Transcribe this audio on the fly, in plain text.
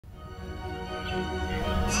Good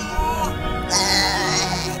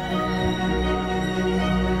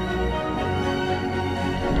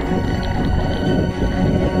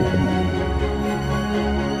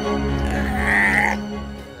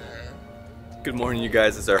morning, you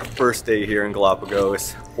guys. It's our first day here in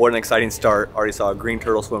Galapagos. What an exciting start. Already saw a green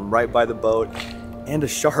turtle swim right by the boat and a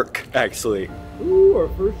shark, actually. Ooh, our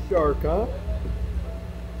first shark, huh?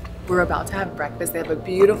 We're about to have breakfast. They have a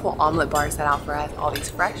beautiful omelet bar set out for us, all these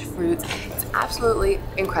fresh fruits. It's absolutely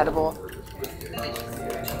incredible.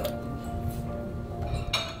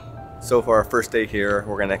 So for our first day here,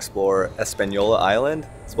 we're gonna explore Española Island.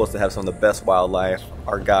 It's supposed to have some of the best wildlife.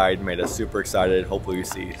 Our guide made us super excited. Hopefully we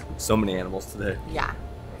see so many animals today. Yeah,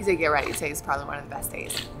 he said get ready. Today is probably one of the best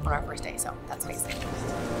days on our first day, so that's amazing.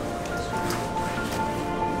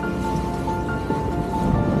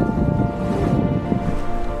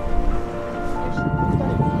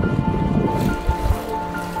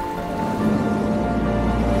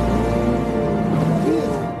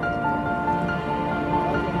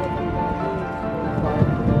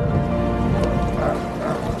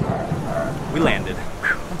 We landed.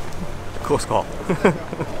 Close call.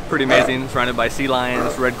 Pretty amazing. Surrounded by sea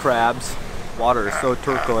lions, red crabs. Water is so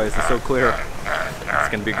turquoise and so clear. It's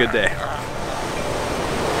gonna be a good day.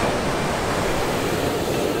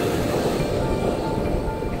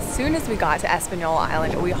 As soon as we got to Española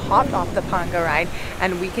Island, we hopped off the panga ride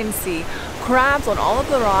and we can see crabs on all of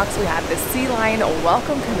the rocks. We have the sea lion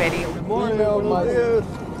welcome committee. We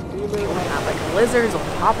have like lizards on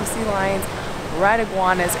top of sea lions, red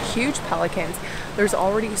iguanas, huge pelicans. There's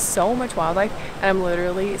already so much wildlife and I'm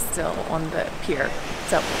literally still on the pier.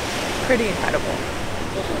 So pretty incredible.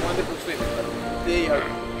 Also wonderful swimming, but they are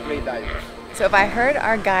great divers. So if I heard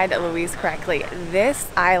our guide Louise correctly, this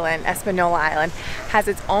island, Española Island, has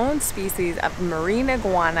its own species of marine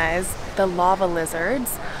iguanas, the lava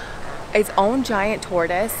lizards, its own giant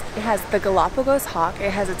tortoise, it has the Galapagos hawk,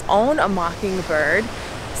 it has its own mockingbird.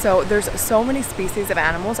 So there's so many species of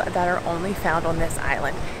animals that are only found on this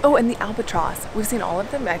island. Oh, and the albatross. We've seen all of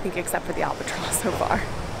them, I think, except for the albatross so far.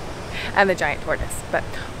 And the giant tortoise, but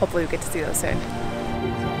hopefully we get to see those soon.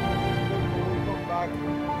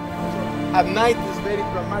 At night is very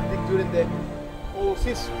dramatic during the whole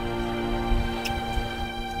season.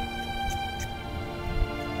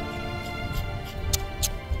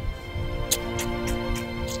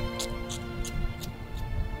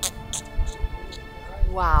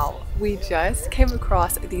 Wow, we just came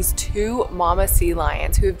across these two mama sea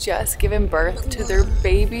lions who have just given birth to their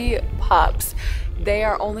baby pups. They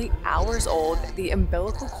are only hours old, the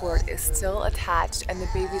umbilical cord is still attached and the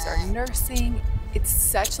babies are nursing. It's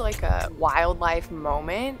such like a wildlife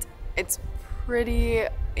moment. It's pretty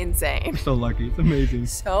insane. We're so lucky, it's amazing.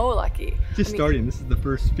 So lucky. Just starting, this is the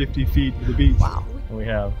first 50 feet of the beach. Wow. And we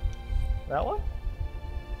have that one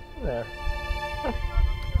there.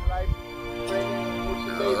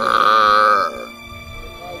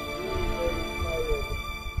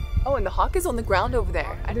 Oh, and the hawk is on the ground over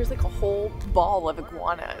there. And there's like a whole ball of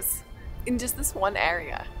iguanas in just this one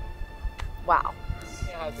area. Wow.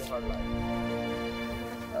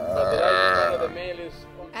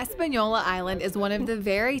 Española Island is one of the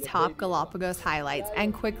very top Galapagos highlights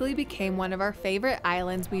and quickly became one of our favorite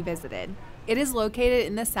islands we visited. It is located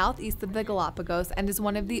in the southeast of the Galapagos and is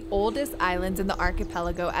one of the oldest islands in the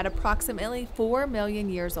archipelago at approximately 4 million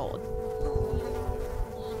years old.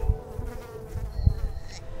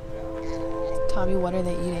 Tommy, what are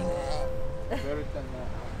they eating?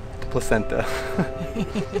 Placenta.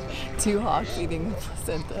 Two hawks eating the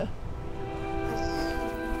placenta.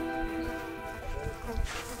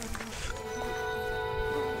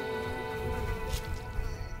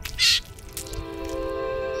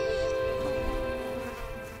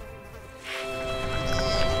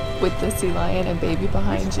 With the sea lion and baby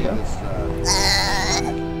behind you.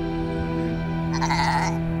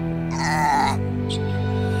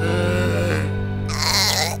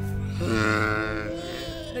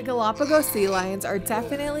 The Galapagos sea lions are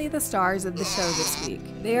definitely the stars of the show this week.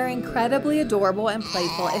 They are incredibly adorable and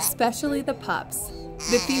playful, especially the pups.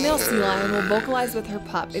 The female sea lion will vocalize with her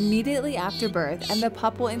pup immediately after birth, and the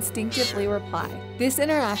pup will instinctively reply. This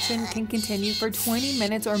interaction can continue for 20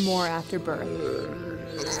 minutes or more after birth.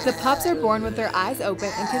 The pups are born with their eyes open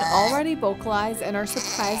and can already vocalize and are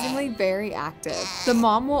surprisingly very active. The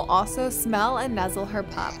mom will also smell and nuzzle her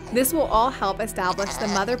pup. This will all help establish the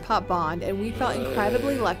mother-pup bond, and we felt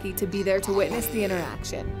incredibly lucky to be there to witness the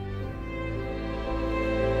interaction.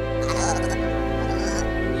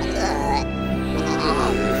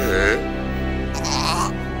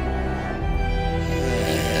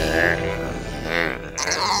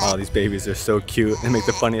 Oh, these babies are so cute. They make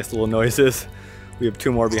the funniest little noises. We have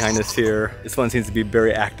 2 more behind us here. This one seems to be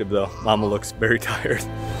very active though. Mama looks very tired.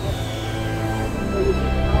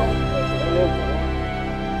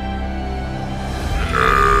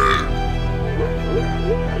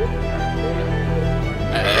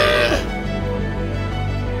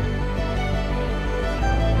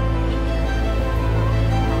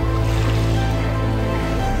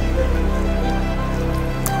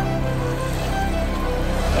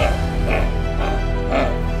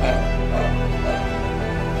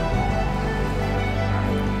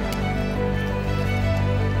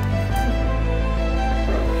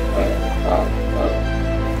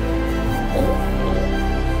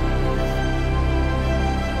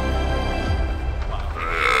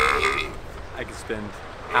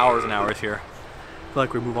 Hours and hours here. I feel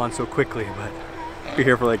like we move on so quickly, but we're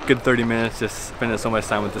here for like a good 30 minutes, just spending so much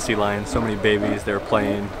time with the sea lions. So many babies, they're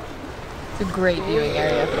playing. It's a great viewing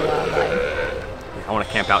area for wildlife. Yeah, I want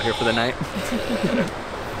to camp out here for the night.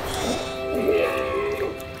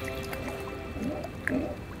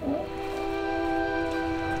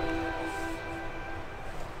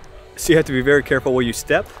 So you have to be very careful where you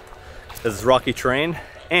step. This is rocky terrain,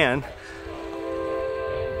 and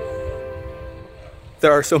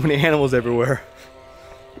there are so many animals everywhere.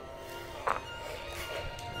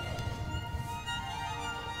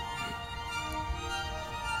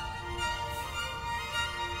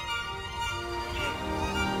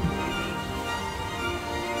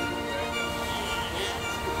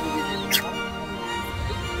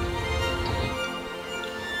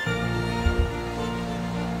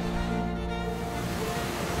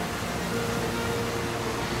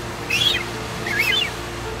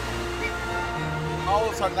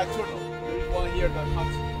 Owls are nocturnal. There is one here that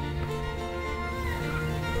hunts.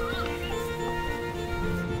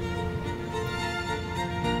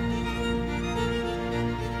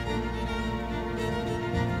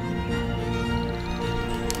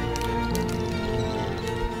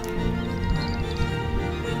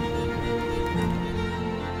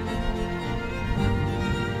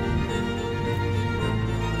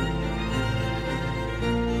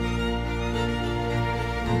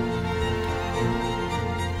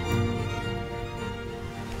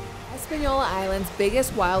 Española Island's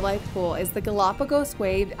biggest wildlife pool is the Galapagos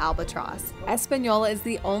waved albatross. Española is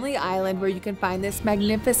the only island where you can find this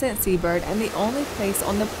magnificent seabird and the only place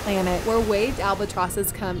on the planet where waved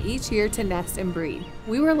albatrosses come each year to nest and breed.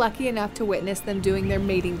 We were lucky enough to witness them doing their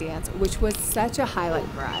mating dance, which was such a highlight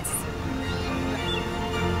for us.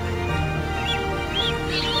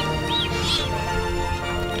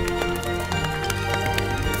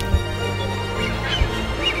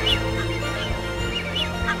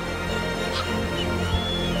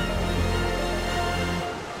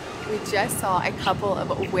 We just saw a couple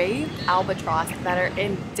of waved albatross that are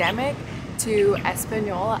endemic to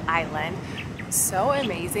Española Island. So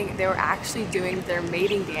amazing. They were actually doing their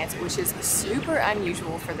mating dance, which is super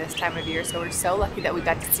unusual for this time of year. So we're so lucky that we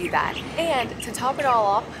got to see that. And to top it all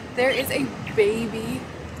off, there is a baby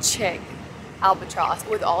chick albatross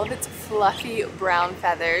with all of its fluffy brown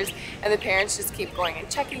feathers, and the parents just keep going and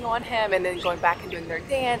checking on him and then going back and doing their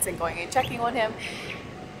dance and going and checking on him.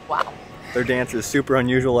 Wow. Their dance is super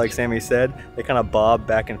unusual, like Sammy said. They kind of bob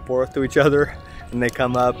back and forth to each other, and they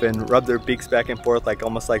come up and rub their beaks back and forth, like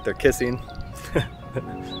almost like they're kissing.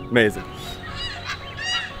 Amazing.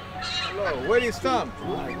 Hello, where is Tom?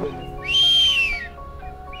 Oh my goodness.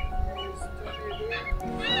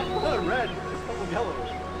 Oh, red. There's a couple yellow,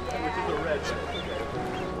 which is a red.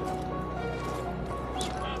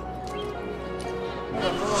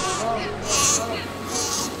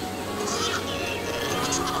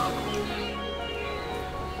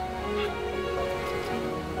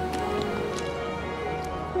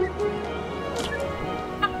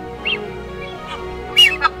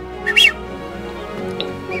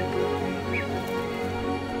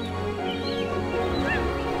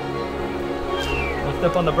 Don't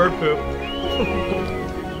step on the bird poop.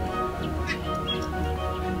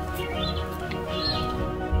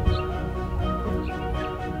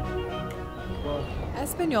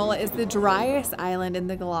 Española is the driest island in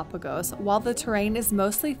the Galapagos. While the terrain is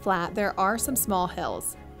mostly flat, there are some small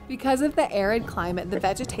hills. Because of the arid climate, the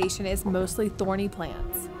vegetation is mostly thorny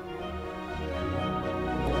plants.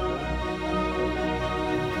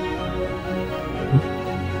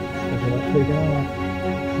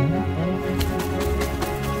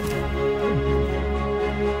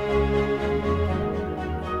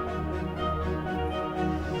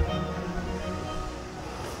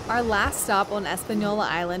 Our last stop on Española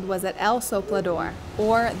Island was at El Soplador,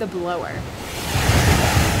 or the Blower.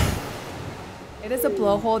 It is a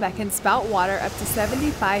blowhole that can spout water up to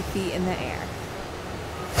 75 feet in the air.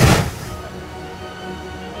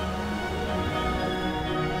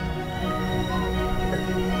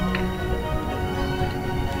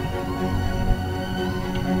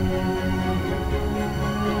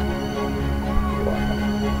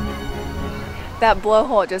 That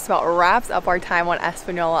blowhole just about wraps up our time on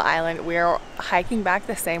Española Island. We're hiking back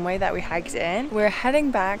the same way that we hiked in. We're heading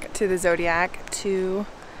back to the Zodiac to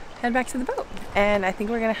head back to the boat. And I think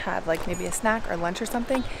we're gonna have like maybe a snack or lunch or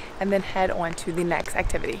something and then head on to the next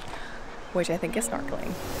activity, which I think is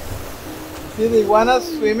snorkeling. See the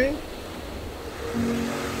iguanas swimming?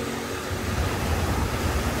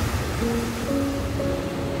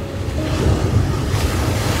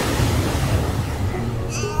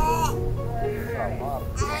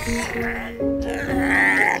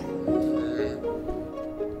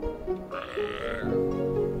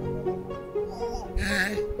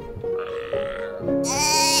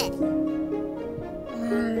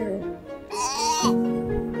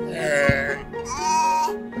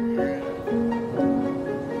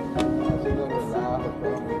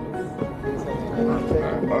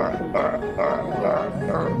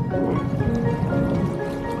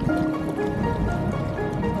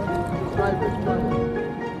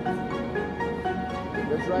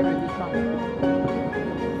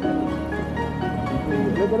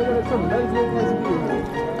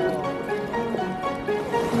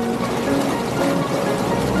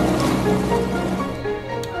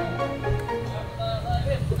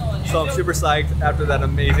 So I'm super psyched after that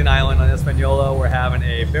amazing island on Española. We're having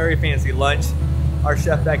a very fancy lunch. Our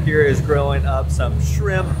chef back here is grilling up some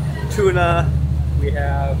shrimp, tuna. We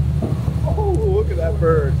have, oh, look at that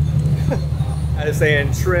bird. I was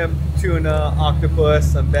saying shrimp, tuna,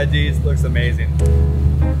 octopus, some veggies. Looks amazing.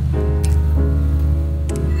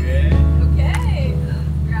 Okay.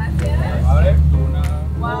 Gracias.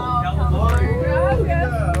 Wow.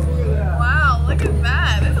 Wow, look at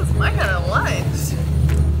that. This is my kind of lunch.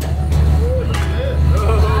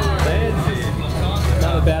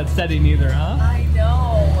 Not a bad setting either, huh? I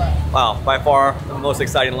know. Wow, by far the most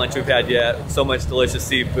exciting lunch we've had yet. So much delicious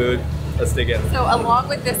seafood. Let's dig in. So along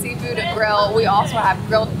with the seafood grill, we also have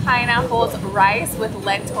grilled pineapples, rice with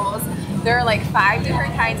lentils. There are like 5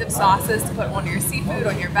 different kinds of sauces to put on your seafood,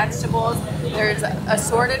 on your vegetables. There's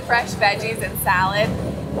assorted fresh veggies and salad.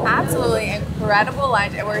 Absolutely incredible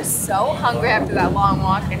lunch, and we're so hungry after that long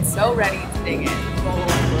walk and so ready to dig in.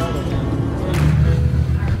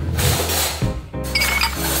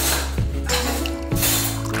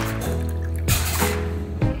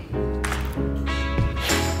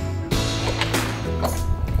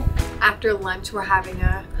 After lunch, we're having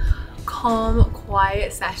a calm,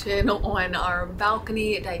 quiet session on our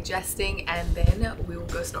balcony, digesting, and then we will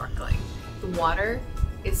go snorkeling. The water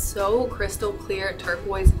is so crystal clear,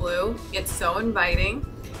 turquoise blue. It's so inviting.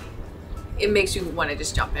 It makes you want to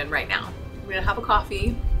just jump in right now. We're gonna have a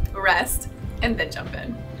coffee, rest, and then jump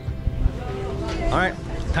in. All right,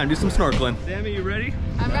 time to do some snorkeling. Sammy, you ready?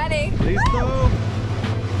 I'm ready. Listo.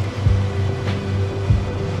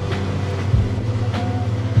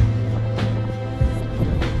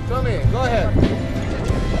 Tommy, go ahead.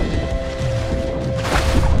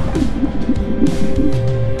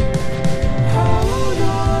 Hold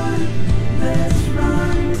on, let's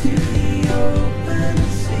run to the open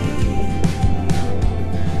sea.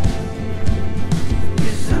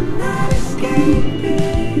 'Cause I'm not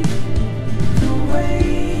escaping the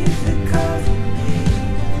waves that cover me.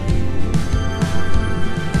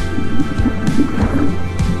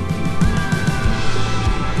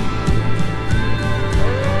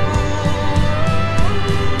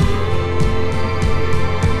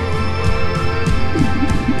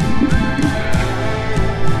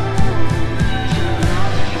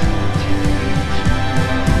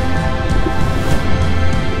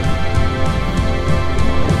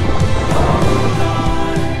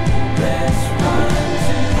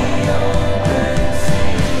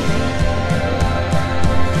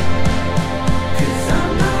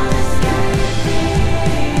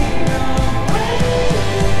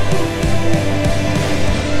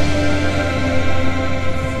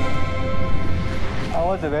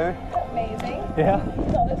 Amazing. Yeah? You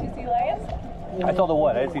saw the 2 sea lions? I saw the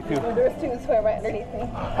what? I didn't see 2. There's 2 swimming right underneath me.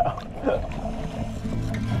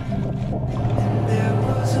 There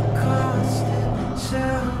was a constant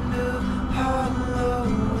sound of hollow.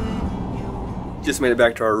 Just made it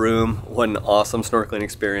back to our room. What an awesome snorkeling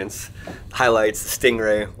experience. Highlights, the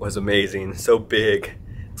stingray was amazing. So big.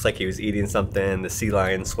 Looks like he was eating something. The sea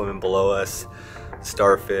lion swimming below us.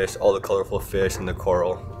 Starfish, all the colorful fish and the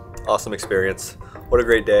coral. Awesome experience. What a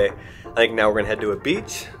great day. I think now we're gonna head to a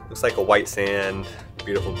beach Looks like a white sand,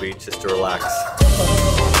 beautiful beach just to relax.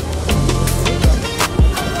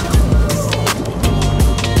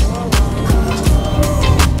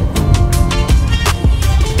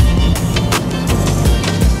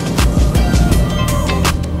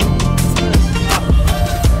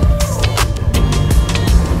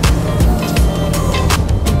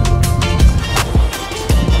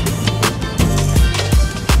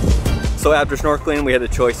 So after snorkeling, we had a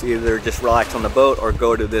choice to either just relax on the boat or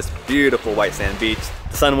go to this beautiful white sand beach.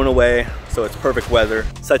 The sun went away, so it's perfect weather.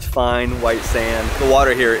 Such fine white sand. The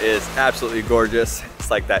water here is absolutely gorgeous.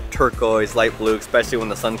 It's like that turquoise, light blue, especially when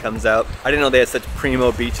the sun comes out. I didn't know they had such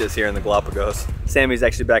primo beaches here in the Galapagos. Sammy's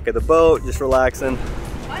actually back at the boat, just relaxing.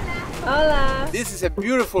 Hola. Hola. This is a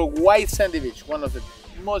beautiful white sandy beach, one of the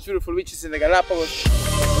most beautiful beaches in the Galapagos.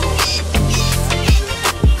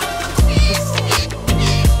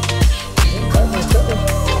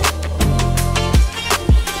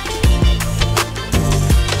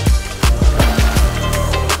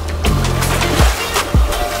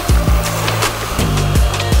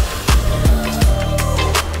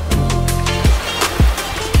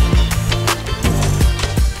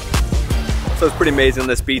 So it's pretty amazing. On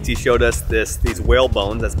this beach, he showed us these whale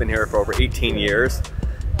bones that's been here for over 18 years.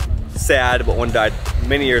 Sad, but one died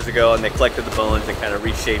many years ago and they collected the bones and kind of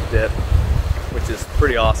reshaped it, which is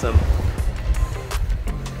pretty awesome.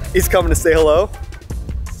 He's coming to say hello.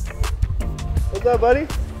 What's up, buddy?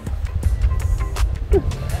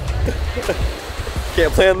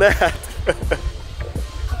 Can't plan that.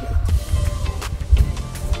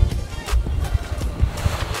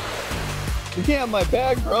 You can't have my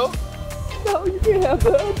bag, bro. No, you can't have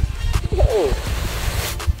that. No.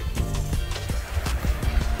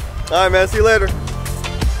 All right, man. See you later.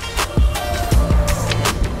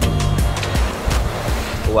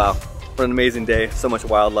 Wow, what an amazing day. So much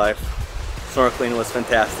wildlife. Snorkeling was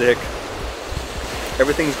fantastic.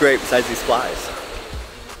 Everything's great besides these flies.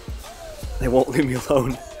 They won't leave me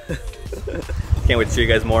alone. Can't wait to show you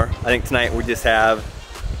guys more. I think tonight we just have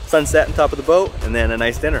sunset on top of the boat and then a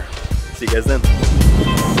nice dinner. See you guys then.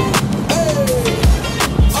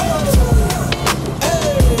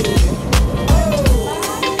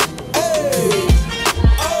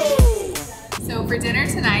 So for dinner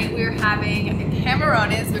tonight, we're having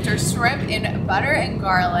camarones, which are shrimp in butter and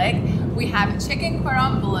garlic. We have chicken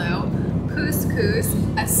cordon bleu, couscous,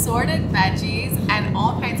 assorted veggies, and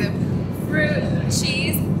all kinds of fruit,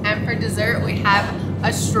 cheese, and for dessert, we have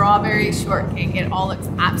a strawberry shortcake. It all looks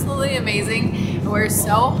absolutely amazing, and we're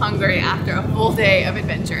so hungry after a full day of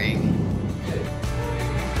adventuring.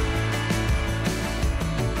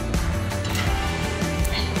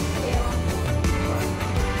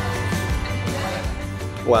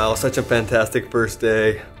 Wow, such a fantastic first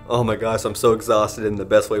day. Oh my gosh, I'm so exhausted in the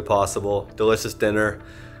best way possible. Delicious dinner.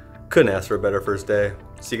 Couldn't ask for a better first day.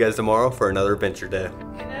 See you guys tomorrow for another adventure day.